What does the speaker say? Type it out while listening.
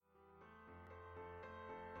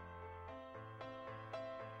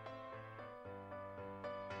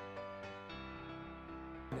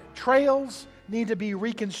Trails need to be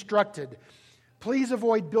reconstructed. Please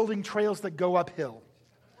avoid building trails that go uphill.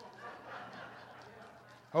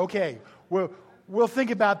 Okay, we'll think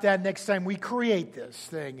about that next time we create this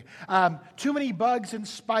thing. Too many bugs and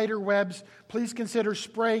spider webs. Please consider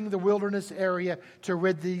spraying the wilderness area to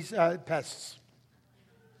rid these pests.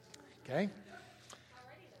 Okay?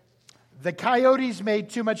 The coyotes made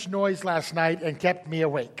too much noise last night and kept me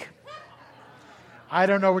awake. I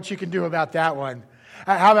don't know what you can do about that one.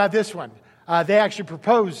 How about this one? They actually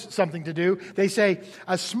propose something to do. They say,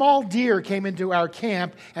 a small deer came into our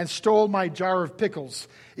camp and stole my jar of pickles.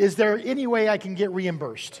 Is there any way I can get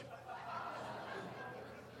reimbursed?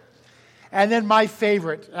 And then my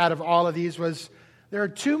favorite out of all of these was, there are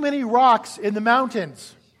too many rocks in the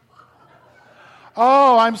mountains.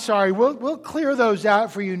 Oh, I'm sorry. We'll clear those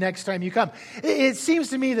out for you next time you come. It seems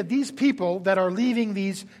to me that these people that are leaving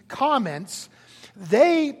these comments,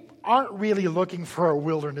 they aren't really looking for a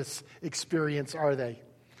wilderness experience, are they?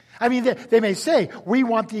 I mean, they may say, we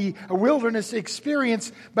want the wilderness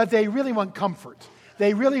experience, but they really want comfort.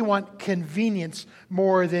 They really want convenience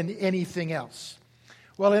more than anything else.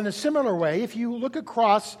 Well, in a similar way, if you look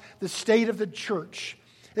across the state of the church,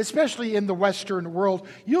 especially in the Western world,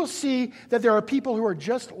 you'll see that there are people who are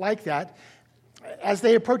just like that as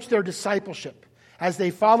they approach their discipleship. As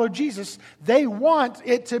they follow Jesus, they want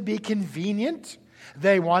it to be convenient.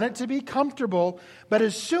 They want it to be comfortable. But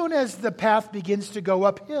as soon as the path begins to go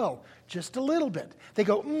uphill, just a little bit, they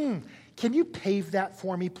go, can you pave that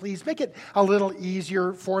for me, please? Make it a little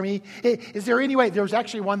easier for me. Is there any way? There was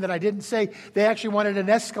actually one that I didn't say. They actually wanted an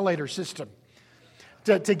escalator system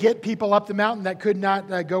to get people up the mountain that could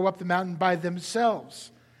not go up the mountain by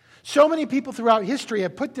themselves. So many people throughout history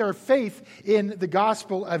have put their faith in the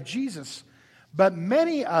gospel of Jesus. But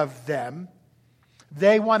many of them,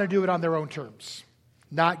 they want to do it on their own terms,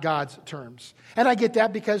 not God's terms. And I get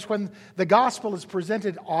that because when the gospel is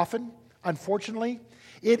presented often, unfortunately,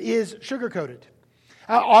 it is sugar-coated.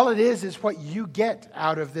 All it is what you get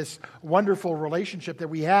out of this wonderful relationship that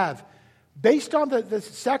we have. Based on the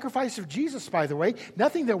sacrifice of Jesus, by the way,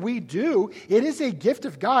 nothing that we do, it is a gift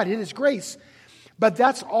of God, it is grace. But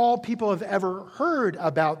that's all people have ever heard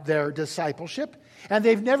about their discipleship. And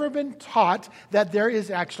they've never been taught that there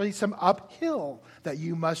is actually some uphill that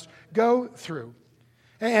you must go through.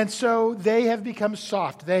 And so they have become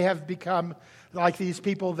soft. They have become like these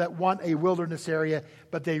people that want a wilderness area,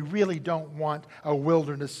 but they really don't want a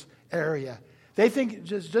wilderness area. They think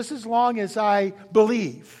just as long as I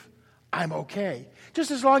believe, I'm okay.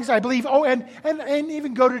 Just as long as I believe, and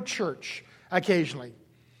even go to church occasionally.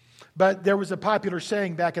 But there was a popular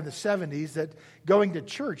saying back in the 70s that going to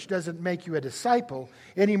church doesn't make you a disciple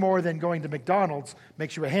any more than going to McDonald's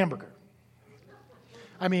makes you a hamburger.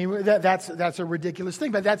 I mean, that's a ridiculous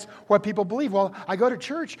thing, but that's what people believe. Well, I go to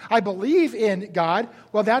church, I believe in God.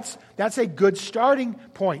 Well, that's a good starting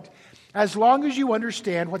point. As long as you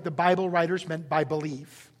understand what the Bible writers meant by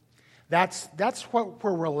believe. That's what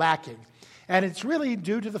we're lacking. And it's really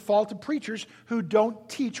due to the fault of preachers who don't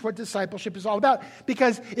teach what discipleship is all about.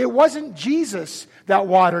 Because it wasn't Jesus that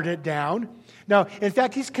watered it down. No, in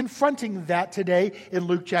fact, he's confronting that today in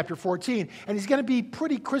Luke chapter 14. And he's going to be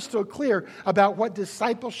pretty crystal clear about what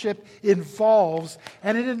discipleship involves.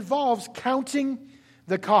 And it involves counting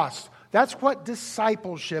the cost. That's what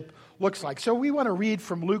discipleship looks like. So we want to read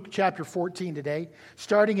from Luke chapter 14 today,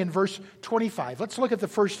 starting in verse 25. Let's look at the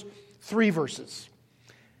first 3 verses.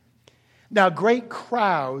 Now, great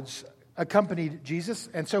crowds accompanied Jesus,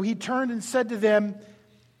 and so he turned and said to them,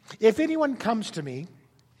 if anyone comes to me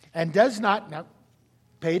and does not, now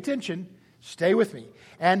pay attention, stay with me,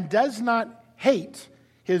 and does not hate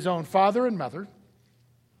his own father and mother,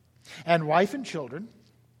 and wife and children,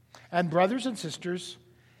 and brothers and sisters,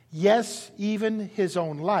 yes, even his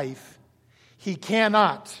own life, he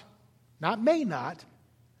cannot, not may not,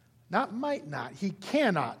 not might not, he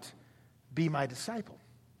cannot be my disciple.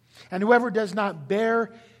 And whoever does not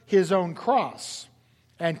bear his own cross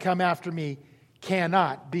and come after me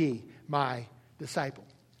cannot be my disciple.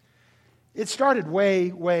 It started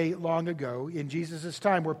way, way long ago in Jesus'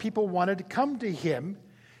 time where people wanted to come to him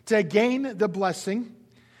to gain the blessing.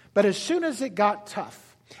 But as soon as it got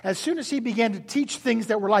tough, as soon as he began to teach things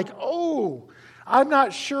that were like, oh, I'm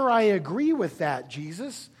not sure I agree with that,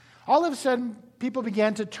 Jesus, all of a sudden people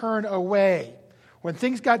began to turn away. When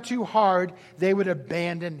things got too hard, they would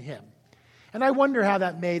abandon him. And I wonder how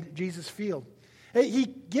that made Jesus feel. He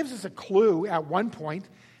gives us a clue at one point,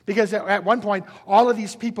 because at one point, all of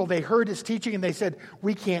these people, they heard his teaching and they said,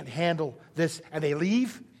 we can't handle this, and they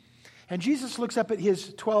leave. And Jesus looks up at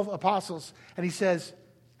his 12 apostles and he says,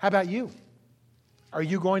 how about you? Are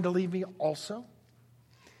you going to leave me also?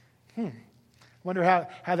 Wonder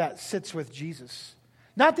how that sits with Jesus.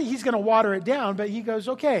 Not that he's going to water it down, but he goes,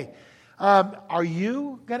 okay, are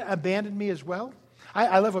you going to abandon me as well?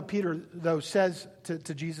 I love what Peter, though, says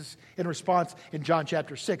to Jesus in response in John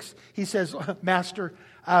chapter 6. He says, Master,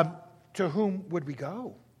 to whom would we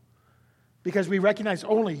go? Because we recognize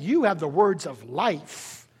only you have the words of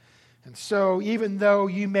life. And so even though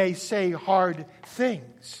you may say hard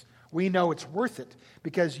things, we know it's worth it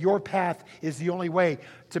because your path is the only way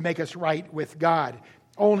to make us right with God.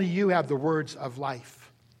 Only you have the words of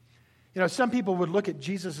life. You know, some people would look at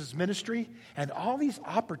Jesus' ministry and all these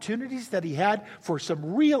opportunities that he had for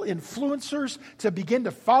some real influencers to begin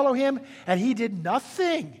to follow him, and he did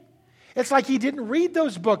nothing. It's like he didn't read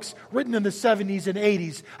those books written in the 70s and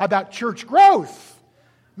 80s about church growth.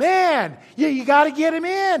 Man, you got to get him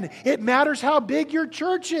in. It matters how big your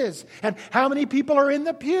church is and how many people are in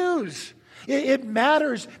the pews. It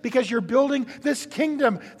matters because you're building this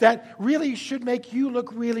kingdom that really should make you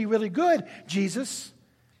look really, really good, Jesus.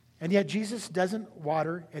 And yet Jesus doesn't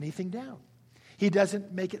water anything down. He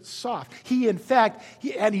doesn't make it soft. He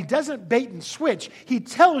doesn't bait and switch. He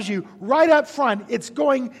tells you right up front, it's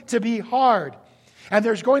going to be hard. And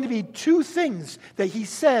there's going to be two things that he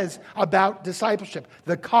says about discipleship,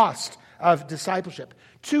 the cost of discipleship.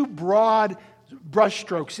 Two broad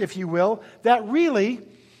brushstrokes, if you will, that really,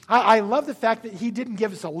 I love the fact that he didn't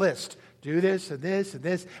give us a list. Do this and this and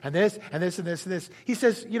this and this and this and this and this. He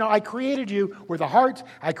says, I created you with a heart.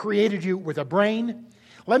 I created you with a brain.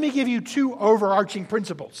 Let me give you two overarching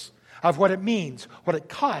principles of what it means, what it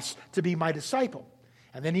costs to be my disciple.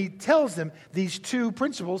 And then he tells them these two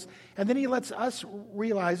principles, and then he lets us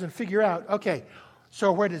realize and figure out, okay,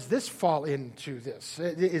 so where does this fall into this?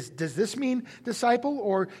 Does this mean disciple,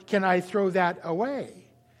 or can I throw that away?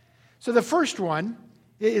 So the first one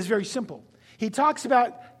is very simple. He talks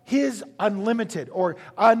about his unlimited or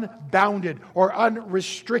unbounded or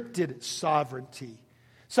unrestricted sovereignty.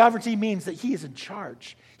 Sovereignty means that he is in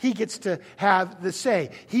charge. He gets to have the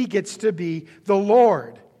say. He gets to be the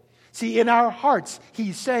Lord. See, in our hearts,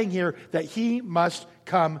 he's saying here that he must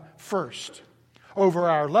come first. Over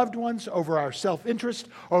our loved ones, over our self-interest,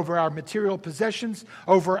 over our material possessions,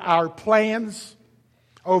 over our plans,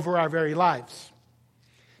 over our very lives.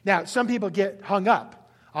 Now, some people get hung up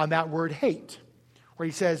on that word hate, where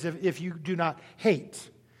he says, if you do not hate.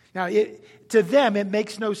 Now, to them, it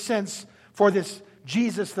makes no sense for this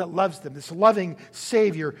Jesus that loves them, this loving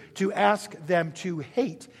Savior, to ask them to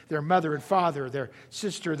hate their mother and father, their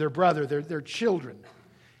sister, their brother, their children.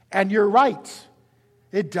 And you're right.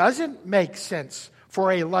 It doesn't make sense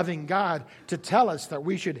for a loving God to tell us that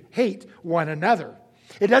we should hate one another.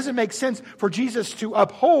 It doesn't make sense for Jesus to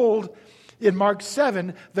uphold, in Mark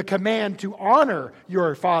 7, the command to honor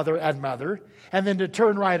your father and mother, and then to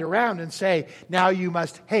turn right around and say, now you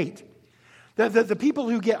must hate. The people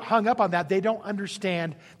who get hung up on that, they don't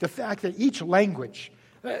understand the fact that each language,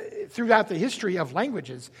 throughout the history of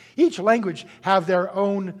languages, each language have their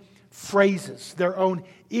own phrases, their own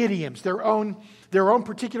idioms, their own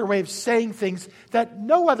particular way of saying things that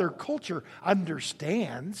no other culture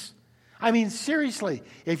understands. I mean, seriously,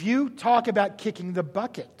 if you talk about kicking the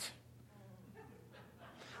bucket,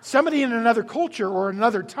 somebody in another culture or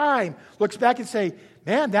another time looks back and say,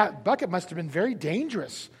 man, that bucket must have been very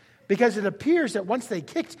dangerous because it appears that once they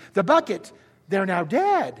kicked the bucket, they're now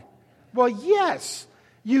dead. Well, yes,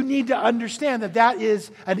 you need to understand that is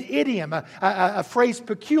an idiom, a phrase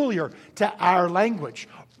peculiar to our language.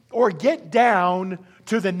 Or get down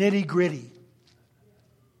to the nitty-gritty.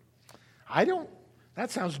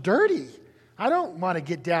 That sounds dirty. I don't want to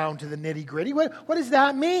get down to the nitty-gritty. What does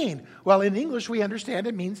that mean? Well, in English, we understand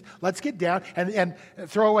it means let's get down and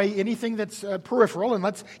throw away anything that's peripheral and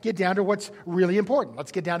let's get down to what's really important.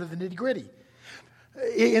 Let's get down to the nitty-gritty.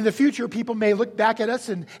 In the future, people may look back at us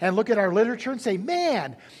and look at our literature and say,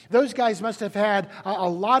 man, those guys must have had a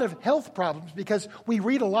lot of health problems because we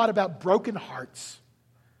read a lot about broken hearts.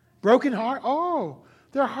 Broken heart? Oh,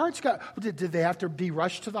 their hearts did they have to be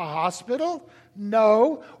rushed to the hospital?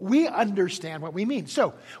 No, we understand what we mean.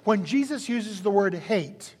 So, when Jesus uses the word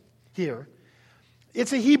hate here,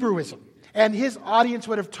 it's a Hebrewism. And his audience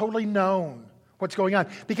would have totally known what's going on.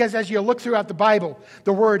 Because as you look throughout the Bible,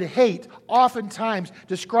 the word hate oftentimes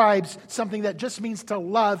describes something that just means to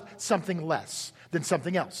love something less than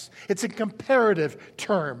something else. It's a comparative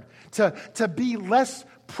term, to be less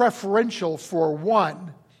preferential for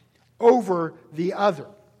one over the other.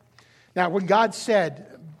 Now, when God said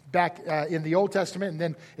back in the Old Testament, and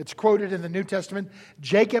then it's quoted in the New Testament,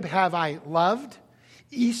 Jacob have I loved,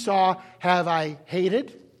 Esau have I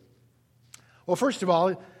hated. Well, first of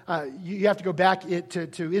all, you have to go back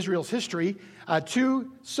to Israel's history.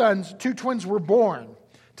 Two twins were born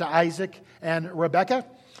to Isaac and Rebekah.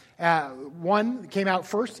 One came out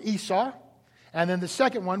first, Esau, and then the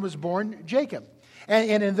second one was born, Jacob.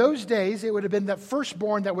 And in those days, it would have been the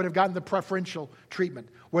firstborn that would have gotten the preferential treatment,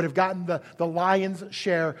 would have gotten the lion's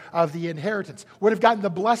share of the inheritance, would have gotten the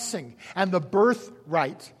blessing and the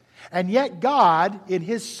birthright. And yet God, in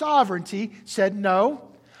His sovereignty, said,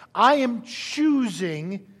 no, I am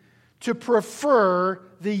choosing to prefer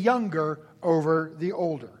the younger over the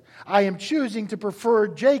older. I am choosing to prefer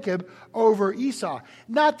Jacob over Esau.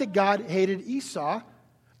 Not that God hated Esau,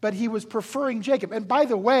 but He was preferring Jacob. And by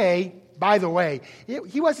the way,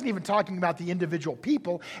 He wasn't even talking about the individual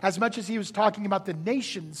people as much as He was talking about the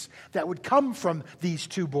nations that would come from these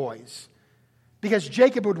two boys. Because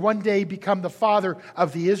Jacob would one day become the father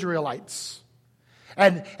of the Israelites.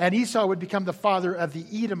 And Esau would become the father of the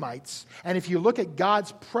Edomites. And if you look at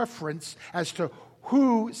God's preference as to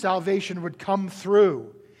who salvation would come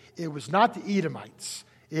through, it was not the Edomites.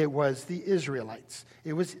 It was the Israelites.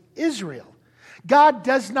 It was Israel. God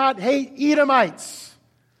does not hate Edomites.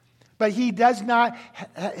 But He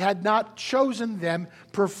had not chosen them,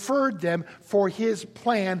 preferred them for His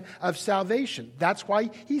plan of salvation. That's why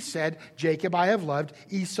He said, Jacob I have loved,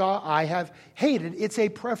 Esau I have hated. It's a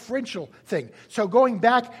preferential thing. So going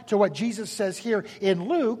back to what Jesus says here in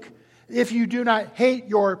Luke, if you do not hate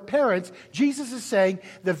your parents, Jesus is saying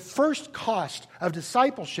the first cost of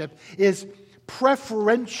discipleship is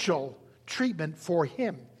preferential treatment for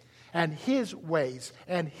Him and His ways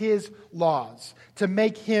and His laws, to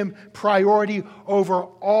make Him priority over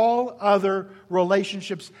all other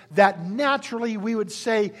relationships that naturally we would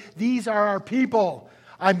say, these are our people.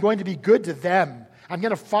 I'm going to be good to them. I'm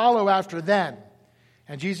going to follow after them.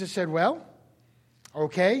 And Jesus said, well,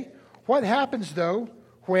 okay, what happens though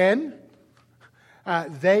when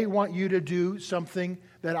they want you to do something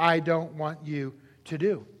that I don't want you to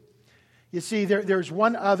do? You see, there's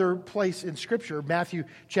one other place in Scripture, Matthew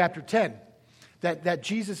chapter 10, that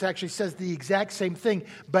Jesus actually says the exact same thing,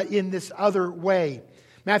 but in this other way.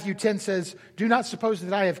 Matthew 10 says, do not suppose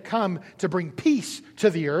that I have come to bring peace to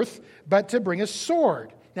the earth, but to bring a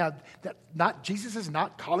sword. Now, Jesus is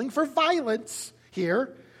not calling for violence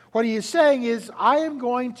here. What He is saying is, I am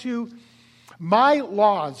going to, my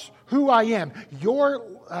laws, who I am, your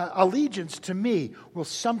allegiance to me will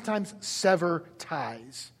sometimes sever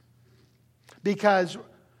ties. Because,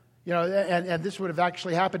 and this would have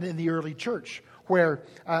actually happened in the early church, where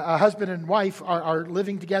a husband and wife are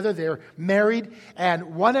living together, they're married,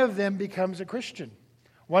 and one of them becomes a Christian.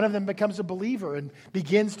 One of them becomes a believer and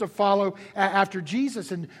begins to follow after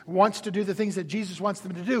Jesus and wants to do the things that Jesus wants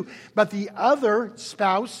them to do. But the other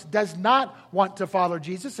spouse does not want to follow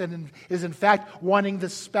Jesus and is in fact wanting the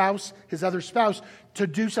spouse, his other spouse, to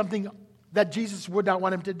do something that Jesus would not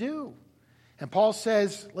want him to do. And Paul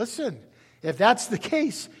says, listen, if that's the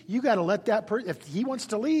case, you got to let that person, if he wants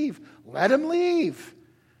to leave, let him leave.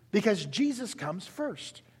 Because Jesus comes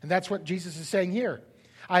first. And that's what Jesus is saying here.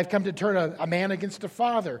 I've come to turn a man against a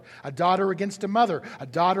father, a daughter against a mother, a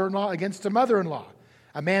daughter-in-law against a mother-in-law.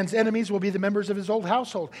 A man's enemies will be the members of his old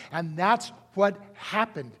household. And that's what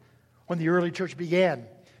happened when the early church began.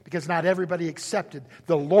 Because not everybody accepted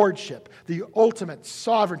the lordship, the ultimate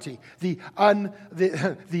sovereignty, the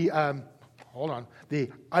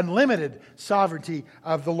unlimited sovereignty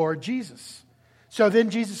of the Lord Jesus. So then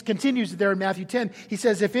Jesus continues there in Matthew 10. He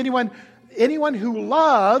says, if anyone who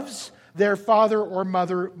loves their father or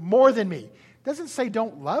mother more than me. It doesn't say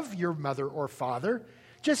don't love your mother or father.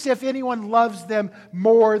 Just if anyone loves them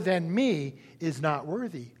more than me is not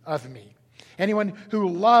worthy of me. Anyone who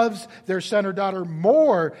loves their son or daughter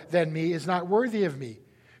more than me is not worthy of me.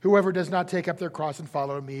 Whoever does not take up their cross and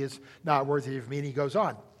follow me is not worthy of me. And he goes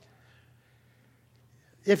on.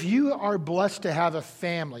 If you are blessed to have a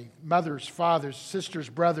family, mothers, fathers, sisters,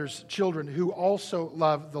 brothers, children who also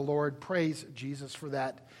love the Lord, praise Jesus for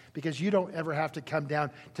that. Because you don't ever have to come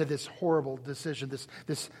down to this horrible decision,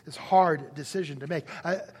 this hard decision to make,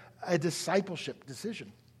 a discipleship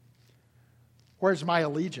decision. Where's my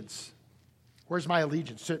allegiance? Where's my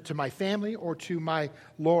allegiance? To my family or to my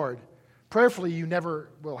Lord? Prayerfully, you never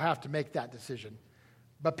will have to make that decision.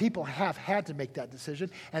 But people have had to make that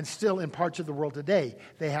decision, and still in parts of the world today,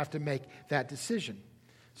 they have to make that decision.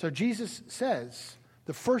 So Jesus says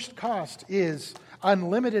the first cost is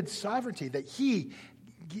unlimited sovereignty, that He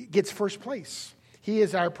gets first place. He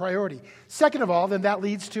is our priority. Second of all, then that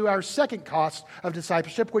leads to our second cost of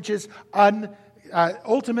discipleship, which is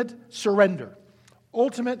ultimate surrender.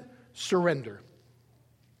 Ultimate surrender.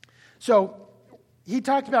 So, he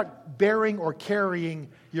talked about bearing or carrying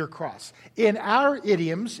your cross. In our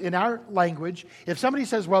idioms, in our language, if somebody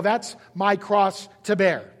says, well, that's my cross to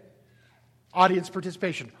bear, audience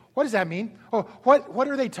participation, what does that mean? Oh, what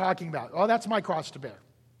are they talking about? Oh, that's my cross to bear.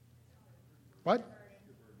 What?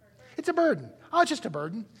 It's a burden. Oh, it's just a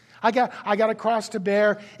burden. I got a cross to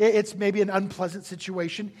bear. It's maybe an unpleasant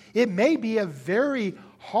situation. It may be a very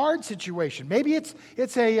hard situation. Maybe it's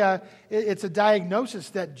a diagnosis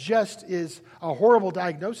that just is a horrible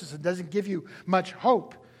diagnosis and doesn't give you much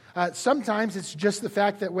hope. Sometimes it's just the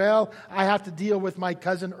fact that, well, I have to deal with my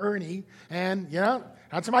cousin Ernie, and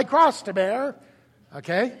that's my cross to bear.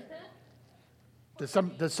 Okay?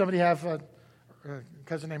 Does somebody have a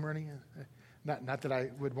cousin named Ernie? Not that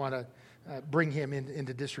I would want to bring him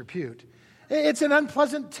into disrepute. It's an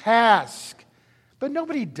unpleasant task, but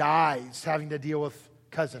nobody dies having to deal with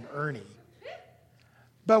cousin Ernie.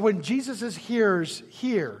 But when Jesus' hearers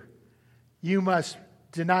hear, you must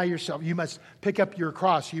deny yourself, you must pick up your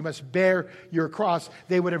cross, you must bear your cross,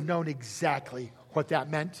 they would have known exactly what that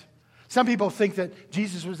meant. Some people think that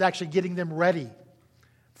Jesus was actually getting them ready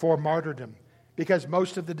for martyrdom, because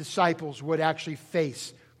most of the disciples would actually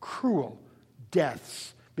face cruel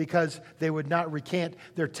deaths because they would not recant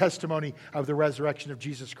their testimony of the resurrection of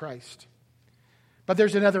Jesus Christ. But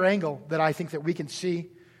there's another angle that I think that we can see,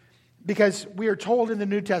 because we are told in the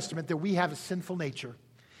New Testament that we have a sinful nature,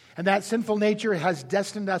 and that sinful nature has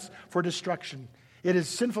destined us for destruction. It is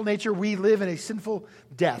sinful nature. We live in a sinful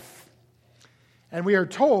death. And we are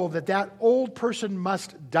told that old person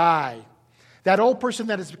must die. That old person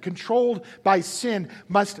that is controlled by sin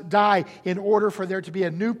must die in order for there to be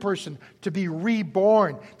a new person, to be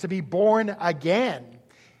reborn, to be born again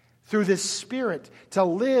through the Spirit, to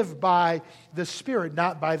live by the Spirit,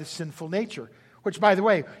 not by the sinful nature. Which, by the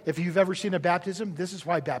way, if you've ever seen a baptism, this is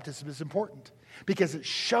why baptism is important. Because it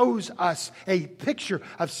shows us a picture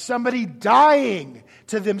of somebody dying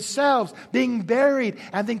to themselves, being buried,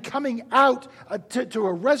 and then coming out to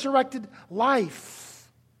a resurrected life.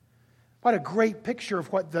 What a great picture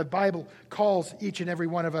of what the Bible calls each and every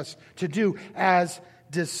one of us to do as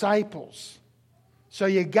disciples. So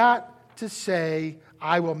you got to say,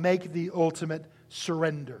 I will make the ultimate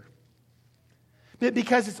surrender.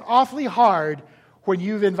 Because it's awfully hard when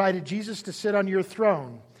you've invited Jesus to sit on your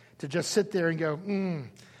throne to just sit there and go,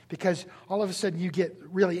 because all of a sudden you get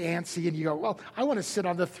really antsy and you go, well, I want to sit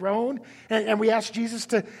on the throne. And we ask Jesus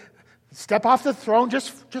to step off the throne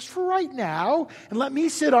just for right now and let me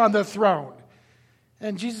sit on the throne.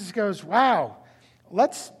 And Jesus goes, wow,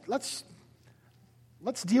 let's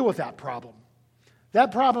deal with that problem.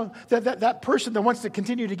 That problem, that person that wants to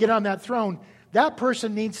continue to get on that throne, that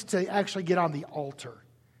person needs to actually get on the altar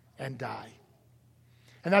and die.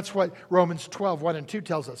 And that's what Romans 12, 1 and 2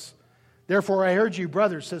 tells us. Therefore, I urge you,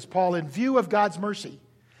 brothers, says Paul, in view of God's mercy,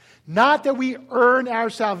 not that we earn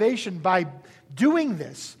our salvation by doing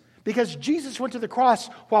this, because Jesus went to the cross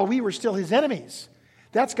while we were still his enemies.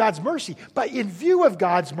 That's God's mercy. But in view of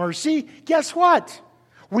God's mercy, guess what?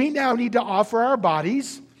 We now need to offer our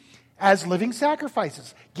bodies as living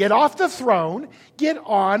sacrifices. Get off the throne, get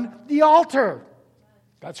on the altar.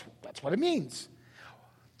 That's what it means.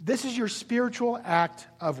 This is your spiritual act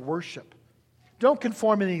of worship. Don't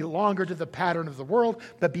conform any longer to the pattern of the world,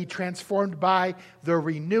 but be transformed by the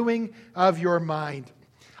renewing of your mind.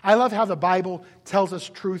 I love how the Bible tells us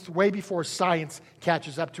truth way before science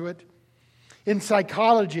catches up to it. In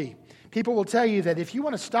psychology, people will tell you that if you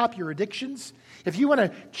want to stop your addictions, if you want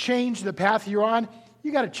to change the path you're on,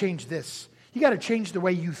 you got to change this. You got to change the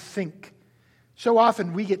way you think. So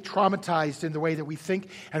often we get traumatized in the way that we think,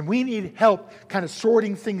 and we need help kind of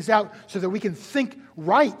sorting things out so that we can think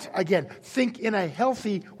right again, think in a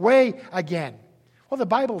healthy way again. Well, the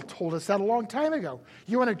Bible told us that a long time ago.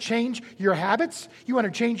 You want to change your habits? You want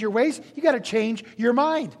to change your ways? You got to change your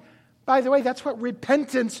mind. By the way, that's what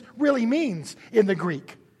repentance really means in the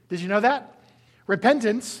Greek. Did you know that?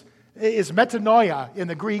 Repentance is metanoia in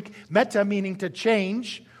the Greek. Meta meaning to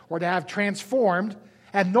change or to have transformed.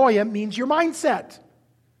 And noia means your mindset,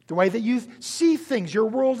 the way that you see things,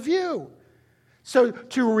 your worldview. So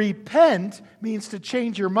to repent means to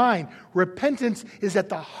change your mind. Repentance is at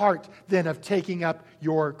the heart then of taking up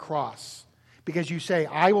your cross. Because you say,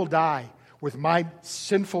 I will die with my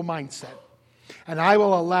sinful mindset. And I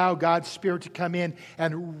will allow God's Spirit to come in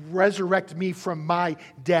and resurrect me from my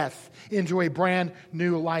death into a brand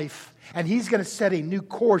new life. And He's going to set a new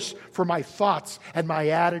course for my thoughts and my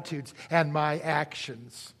attitudes and my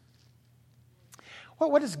actions. Well,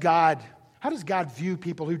 what does God How does God view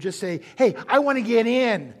people who just say, hey, I want to get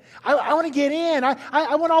in. I want to get in.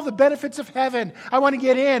 I want all the benefits of heaven. I want to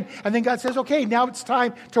get in. And then God says, okay, now it's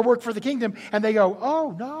time to work for the kingdom. And they go,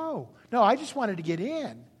 oh, no, I just wanted to get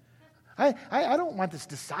in. I don't want this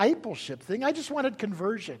discipleship thing. I just wanted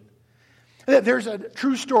conversion. There's a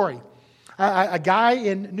true story. A guy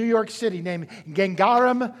in New York City named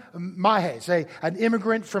Gangaram Mahes, an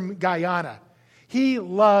immigrant from Guyana. He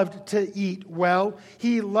loved to eat well.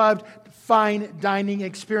 He loved fine dining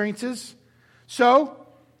experiences. So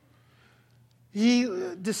he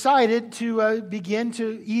decided to begin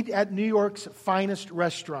to eat at New York's finest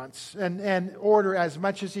restaurants and order as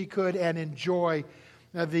much as he could and enjoy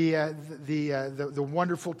the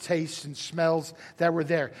wonderful tastes and smells that were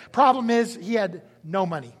there. Problem is, he had no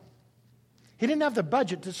money. He didn't have the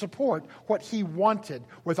budget to support what he wanted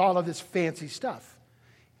with all of this fancy stuff.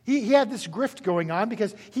 He had this grift going on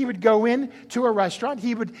because he would go in to a restaurant.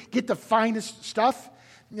 He would get the finest stuff,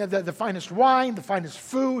 the finest wine, the finest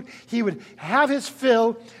food. He would have his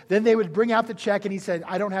fill. Then they would bring out the check and he said,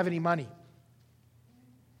 I don't have any money.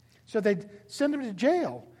 So they'd send him to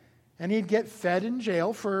jail. And he'd get fed in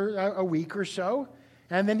jail for a week or so.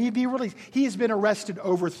 And then he'd be released. He has been arrested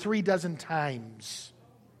over 36 times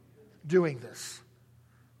doing this.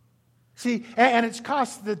 See, and it's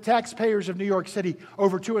cost the taxpayers of New York City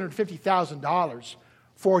over $250,000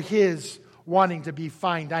 for his wanting to be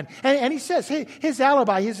fine dining. And he says, his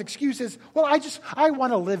alibi, his excuse is, well, I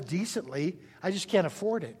want to live decently. I just can't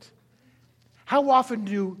afford it. How often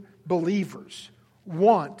do believers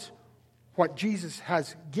want what Jesus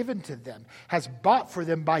has given to them, has bought for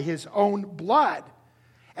them by his own blood?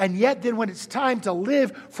 And yet then when it's time to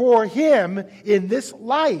live for him in this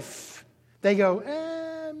life, they go,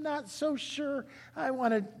 I'm not so sure I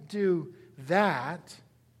want to do that.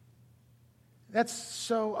 That's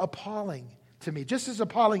so appalling to me. Just as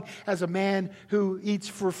appalling as a man who eats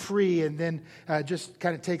for free and then just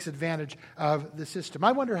kind of takes advantage of the system.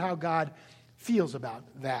 I wonder how God feels about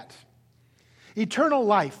that. Eternal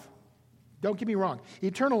life, don't get me wrong,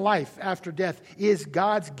 eternal life after death is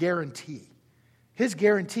God's guarantee. His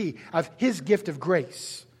guarantee of his gift of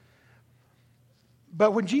grace.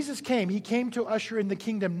 But when Jesus came, he came to usher in the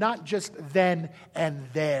kingdom not just then and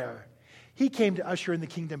there. He came to usher in the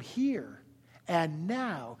kingdom here and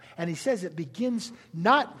now. And he says it begins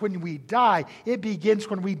not when we die. It begins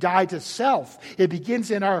when we die to self. It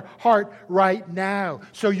begins in our heart right now.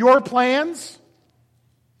 So your plans,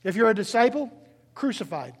 if you're a disciple,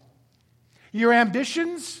 crucified. Your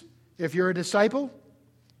ambitions, if you're a disciple,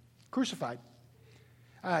 crucified.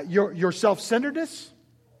 Your self-centeredness,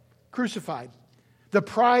 crucified. The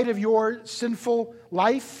pride of your sinful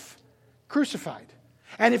life, crucified.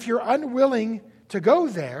 And if you're unwilling to go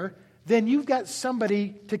there, then you've got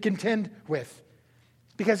somebody to contend with.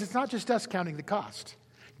 Because it's not just us counting the cost.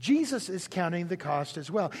 Jesus is counting the cost as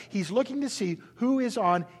well. He's looking to see who is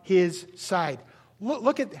on his side.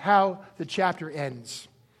 Look at how the chapter ends,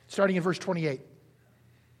 starting in verse 28.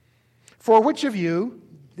 For which of you,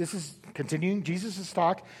 this is continuing Jesus'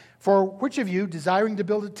 talk, for which of you, desiring to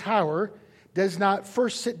build a tower, does not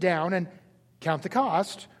first sit down and count the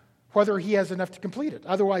cost, whether he has enough to complete it?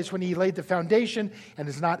 Otherwise, when he laid the foundation and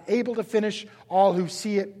is not able to finish, all who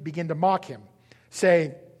see it begin to mock him,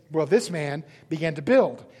 saying, well, this man began to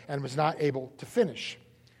build and was not able to finish.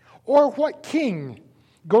 Or what king,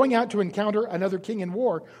 going out to encounter another king in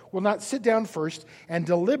war, will not sit down first and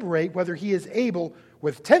deliberate whether he is able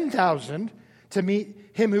with 10,000 to meet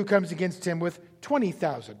him who comes against him with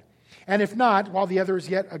 20,000? And if not, while the other is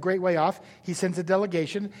yet a great way off, he sends a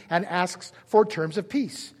delegation and asks for terms of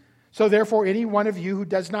peace. So therefore, any one of you who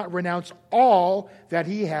does not renounce all that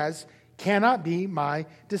he has cannot be my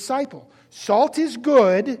disciple. Salt is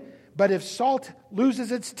good, but if salt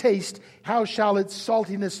loses its taste, how shall its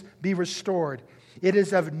saltiness be restored? It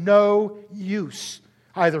is of no use,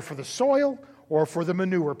 either for the soil or for the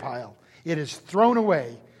manure pile. It is thrown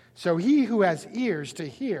away. So he who has ears to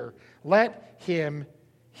hear, let him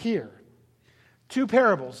hear. Two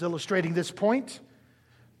parables illustrating this point.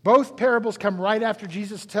 Both parables come right after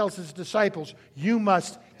Jesus tells his disciples, you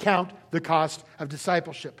must count the cost of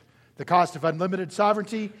discipleship, the cost of unlimited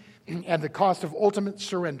sovereignty, and the cost of ultimate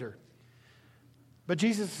surrender. But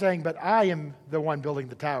Jesus is saying, but I am the one building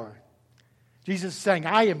the tower. Jesus is saying,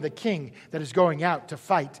 I am the king that is going out to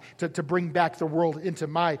fight, to bring back the world into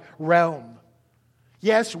my realm.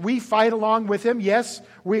 Yes, we fight along with him. Yes,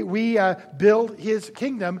 we build his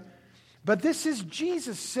kingdom. But this is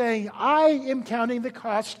Jesus saying, I am counting the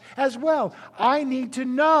cost as well. I need to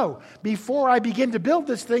know before I begin to build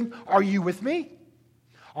this thing, are you with me?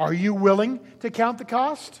 Are you willing to count the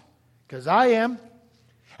cost? Because I am.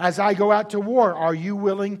 As I go out to war, are you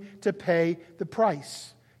willing to pay the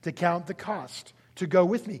price, to count the cost, to go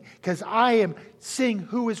with me? Because I am seeing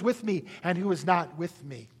who is with me and who is not with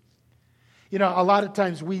me. You know, a lot of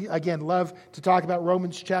times we, again, love to talk about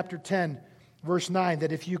Romans chapter 10, verse 9,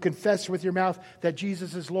 that if you confess with your mouth that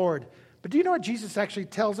Jesus is Lord. But do you know what Jesus actually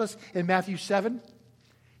tells us in Matthew 7?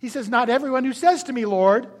 He says, not everyone who says to me,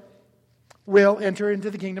 Lord, will enter into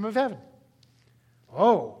the kingdom of heaven.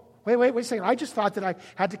 Oh, wait a second. I just thought that I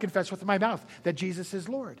had to confess with my mouth that Jesus is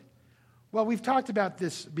Lord. Well, we've talked about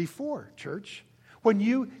this before, church. When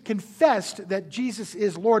you confessed that Jesus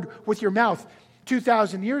is Lord with your mouth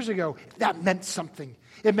 2,000 years ago, that meant something.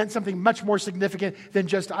 It meant something much more significant than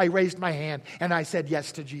just I raised my hand and I said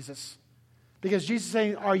yes to Jesus. Because Jesus is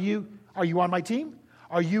saying, are you on my team?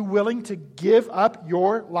 Are you willing to give up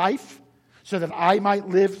your life so that I might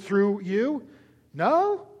live through you?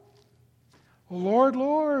 No? Lord,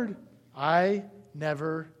 Lord, I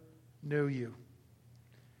never knew you.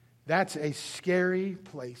 That's a scary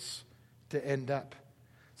place to end up.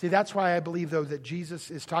 See, that's why I believe, though, that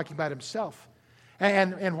Jesus is talking about himself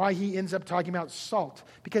and why he ends up talking about salt.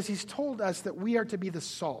 Because he's told us that we are to be the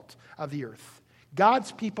salt of the earth.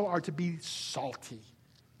 God's people are to be salty.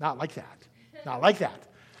 Not like that. Not like that.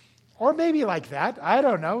 Or maybe like that. I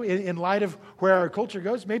don't know. In light of where our culture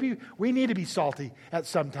goes, maybe we need to be salty at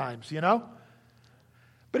some times, you know?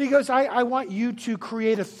 But he goes, I want you to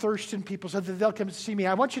create a thirst in people so that they'll come to see me.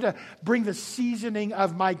 I want you to bring the seasoning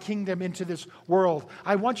of my kingdom into this world.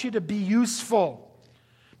 I want you to be useful.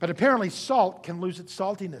 But apparently salt can lose its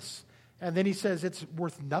saltiness. And then he says it's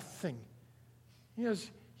worth nothing. He goes,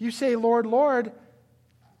 you say, Lord, Lord,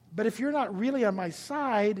 but if you're not really on my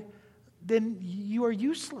side, then you are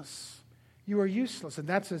useless. You are useless. And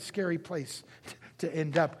that's a scary place to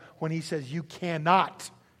end up when he says you cannot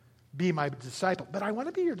be my disciple. But I want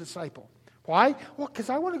to be your disciple. Why? Well, because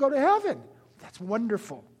I want to go to heaven. That's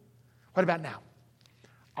wonderful. What about now?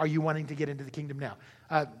 Are you wanting to get into the kingdom now?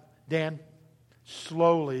 Dan,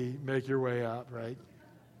 slowly make your way out, right?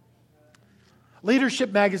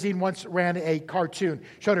 Leadership magazine once ran a cartoon,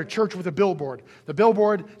 showed a church with a billboard. The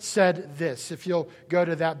billboard said this, if you'll go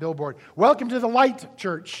to that billboard. Welcome to the Light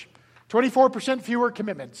Church. 24% fewer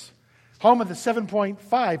commitments. Home of the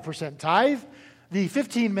 7.5% tithe, the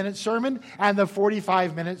 15-minute sermon, and the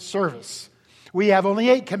 45-minute service. We have only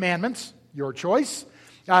 8 commandments, your choice.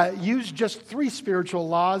 Use just 3 spiritual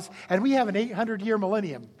laws, and we have an 800-year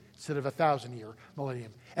millennium instead of a 1,000-year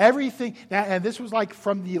millennium. Everything, and this was like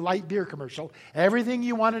from the light beer commercial, everything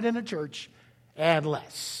you wanted in a church and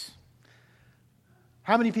less.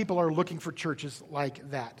 How many people are looking for churches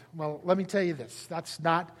like that? Well, let me tell you this. That's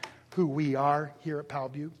not who we are here at Powell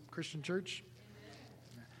Butte Christian Church.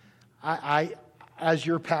 I as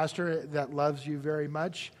your pastor that loves you very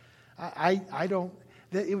much, I don't,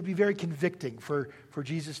 it would be very convicting for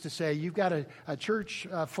Jesus to say, you've got a church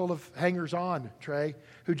full of hangers-on, Trey,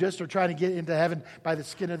 who just are trying to get into heaven by the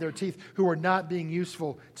skin of their teeth, who are not being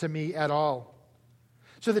useful to me at all.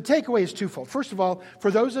 So the takeaway is twofold. First of all,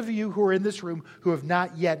 for those of you who are in this room who have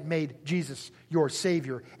not yet made Jesus your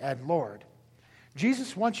Savior and Lord,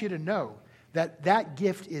 Jesus wants you to know that that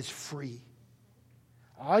gift is free.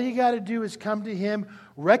 All you got to do is come to Him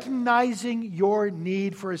recognizing your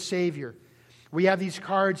need for a Savior. We have these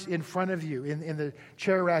cards in front of you, in the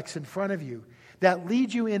chair racks in front of you, that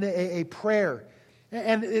lead you in a prayer.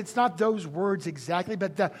 And it's not those words exactly,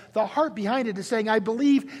 but the heart behind it is saying, I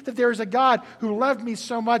believe that there is a God who loved me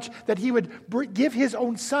so much that He would give His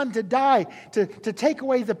own Son to die, to take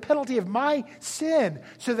away the penalty of my sin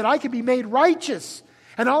so that I can be made righteous.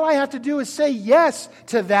 And all I have to do is say yes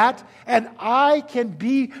to that, and I can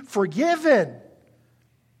be forgiven.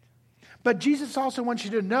 But Jesus also wants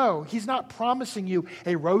you to know He's not promising you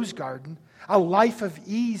a rose garden, a life of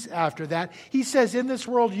ease after that. He says, in this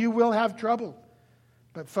world you will have trouble.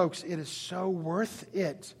 But folks, it is so worth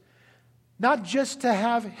it. Not just to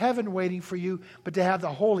have heaven waiting for you, but to have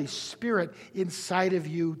the Holy Spirit inside of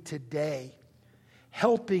you today,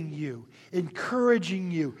 helping you,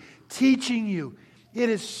 encouraging you, teaching you. It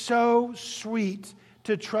is so sweet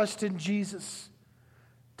to trust in Jesus,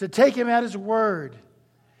 to take Him at His word,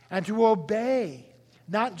 and to obey,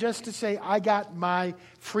 not just to say, I got my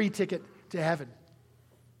free ticket to heaven.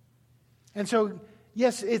 And so,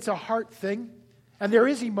 yes, it's a heart thing. And there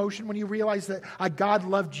is emotion when you realize that a God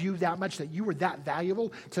loved you that much, that you were that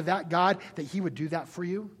valuable to that God, that He would do that for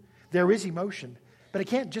you. There is emotion. But it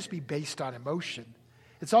can't just be based on emotion.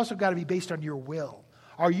 It's also got to be based on your will.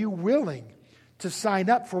 Are you willing to sign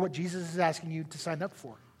up for what Jesus is asking you to sign up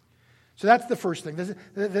for? So that's the first thing.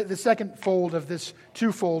 The second fold of this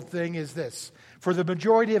twofold thing is this. For the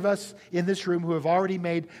majority of us in this room who have already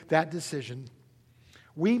made that decision,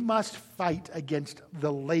 we must fight against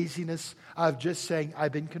the laziness of just saying,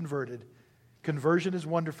 I've been converted. Conversion is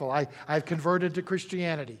wonderful. I've converted to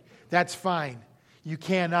Christianity. That's fine. You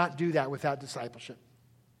cannot do that without discipleship.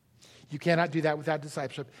 You cannot do that without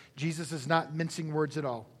discipleship. Jesus is not mincing words at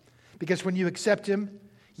all. Because when you accept Him,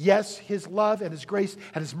 yes, His love and His grace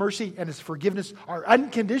and His mercy and His forgiveness are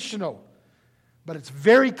unconditional. But it's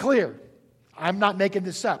very clear, I'm not making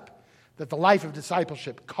this up, that the life of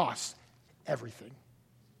discipleship costs everything.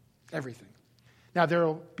 Everything. Now, there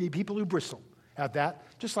will be people who bristle at that,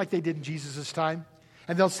 just like they did in Jesus' time.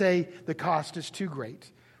 And they'll say the cost is too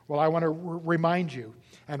great. Well, I want to remind you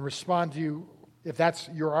and respond to you, if that's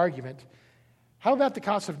your argument, how about the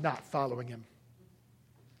cost of not following Him?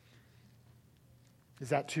 Is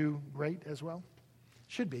that too great as well?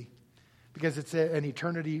 Should be, because it's an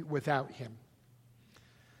eternity without Him.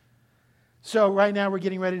 So right now we're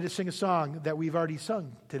getting ready to sing a song that we've already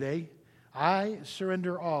sung today. I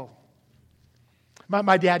surrender all.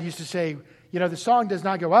 My dad used to say, the song does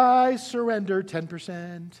not go, I surrender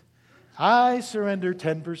 10%. I surrender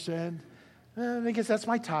 10%. I guess that's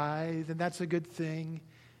my tithe, and that's a good thing.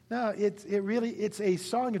 No, it's a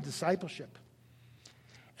song of discipleship.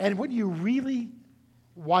 And when you really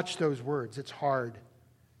watch those words, it's hard.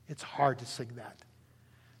 It's hard to sing that.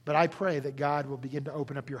 But I pray that God will begin to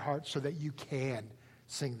open up your heart so that you can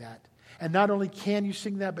sing that. And not only can you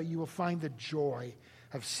sing that, but you will find the joy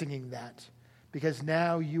of singing that. Because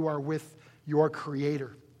now you are with your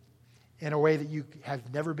Creator in a way that you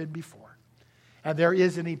have never been before. And there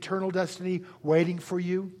is an eternal destiny waiting for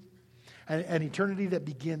you. An eternity that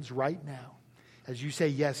begins right now as you say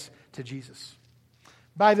yes to Jesus.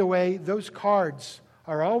 By the way, those cards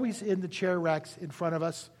are always in the chair racks in front of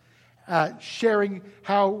us, sharing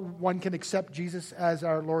how one can accept Jesus as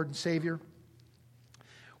our Lord and Savior.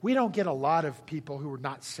 We don't get a lot of people who are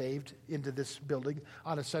not saved into this building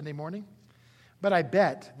on a Sunday morning. But I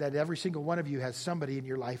bet that every single one of you has somebody in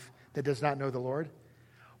your life that does not know the Lord.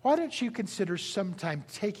 Why don't you consider sometime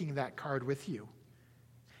taking that card with you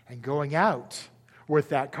and going out with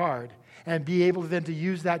that card and be able then to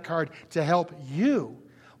use that card to help you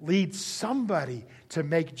lead somebody to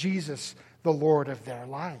make Jesus the Lord of their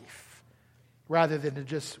life, rather than to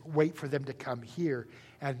just wait for them to come here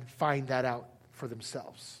and find that out for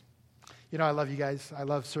themselves. I love you guys. I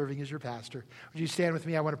love serving as your pastor. Would you stand with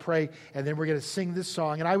me? I want to pray, and then we're going to sing this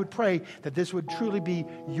song. And I would pray that this would truly be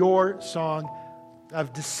your song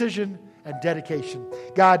of decision and dedication.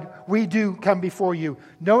 God, we do come before you,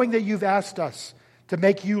 knowing that you've asked us to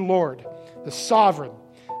make you Lord, the sovereign,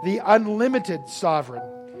 the unlimited sovereign.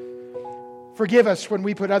 Forgive us when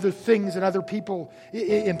we put other things and other people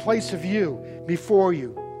in place of you, before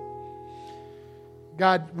you.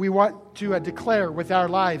 God, we want to declare with our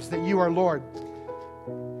lives that you are Lord.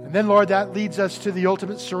 And then, Lord, that leads us to the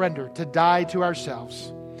ultimate surrender, to die to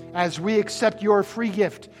ourselves. As we accept your free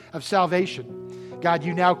gift of salvation, God,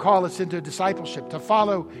 you now call us into discipleship, to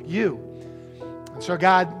follow you. And so,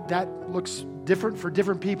 God, that looks different for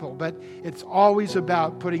different people, but it's always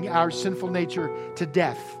about putting our sinful nature to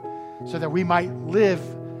death so that we might live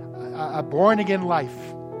a born-again life.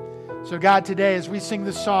 So, God, today, as we sing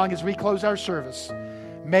this song, as we close our service,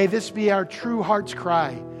 may this be our true heart's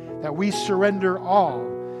cry, that we surrender all,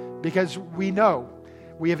 because we know,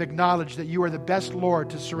 we have acknowledged that you are the best Lord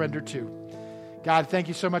to surrender to. God, thank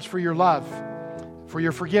you so much for your love, for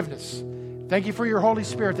your forgiveness. Thank you for your Holy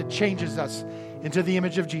Spirit that changes us into the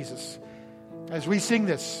image of Jesus. As we sing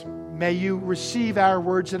this, may you receive our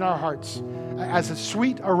words in our hearts as a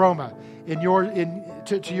sweet aroma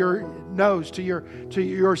to your nose, to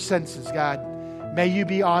your senses, God. May you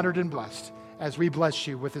be honored and blessed as we bless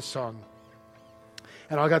you with this song.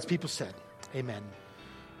 And all God's people said, amen.